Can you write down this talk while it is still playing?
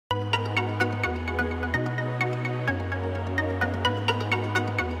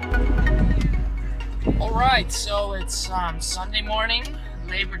Alright, so it's Sunday morning,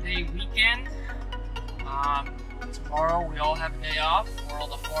 Labor Day weekend. Tomorrow we all have a day off for all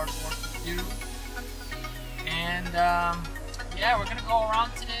the hard work we do. And yeah, we're gonna go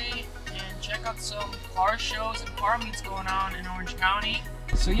around today and check out some car shows and car meets going on in Orange County.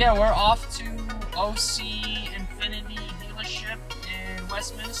 So yeah, we're off to OC Infinity dealership in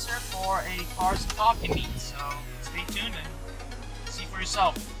Westminster for a cars and coffee meet. So stay tuned and see for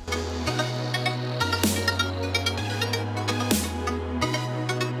yourself.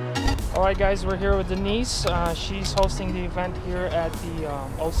 Alright guys, we're here with Denise. She's hosting the event here at the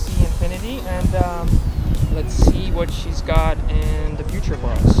OC Infinity, and let's see what she's got in the future for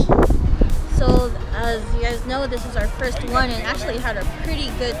us. So as you guys know, this is our first one and actually had a pretty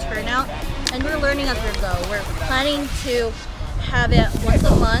good turnout, and we're learning as we go. We're planning to have it once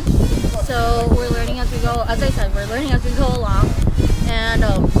a month, so we're learning as we go. As I said, we're learning as we go along, and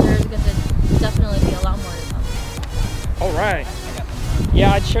there's going to definitely be a lot more to come. Alright.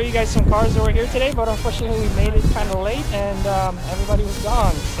 Yeah, I'd show you guys some cars that were here today, but unfortunately we made it kind of late and everybody was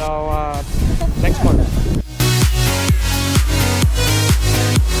gone. So next month.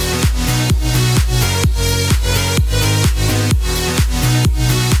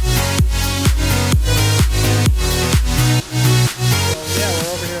 So yeah,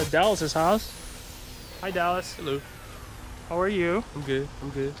 we're over here at Dallas's house. Hi Dallas. Hello. How are you? I'm good.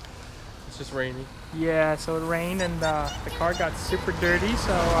 It's just raining. Yeah, so it rained and the car got super dirty,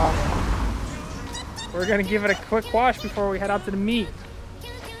 so we're gonna give it a quick wash before we head out to the meet.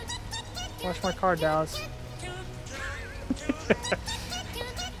 Wash my car, Dallas.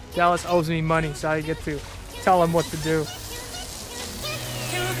 Dallas owes me money, so I get to tell him what to do.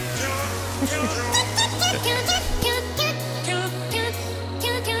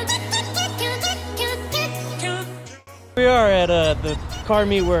 We are at the car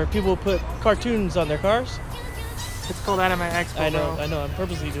meet where people put cartoons on their cars. It's called Anime Expo. I know, bro. I know. I'm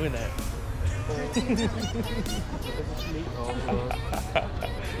purposely doing that.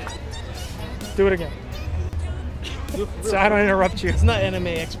 Do it again. So I don't interrupt you. It's not Anime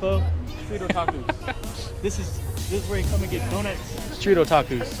Expo. Street Otakus. This is where you come and get donuts. Street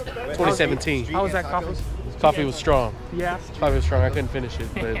Otakus, 2017. How was that coffee? Coffee was strong. Yeah. Coffee was strong. I couldn't finish it,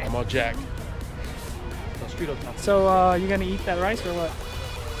 but I'm all jacked. Street Otakus. So you gonna eat that rice or what?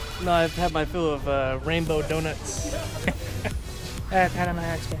 No, I've had my fill of rainbow donuts At Anime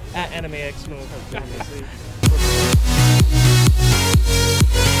Expo. at Anime Expo. Obviously.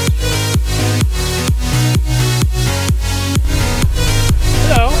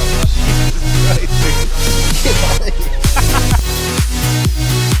 Hello.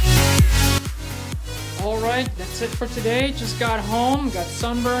 Alright, that's it for today. Just got home, got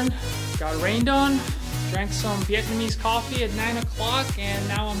sunburned, got rained on, drank some Vietnamese coffee at 9 o'clock, and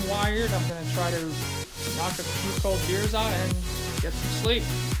now I'm wired. I'm gonna try to knock a few cold beers out and get some sleep.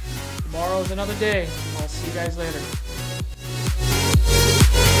 Tomorrow's another day. I'll see you guys later.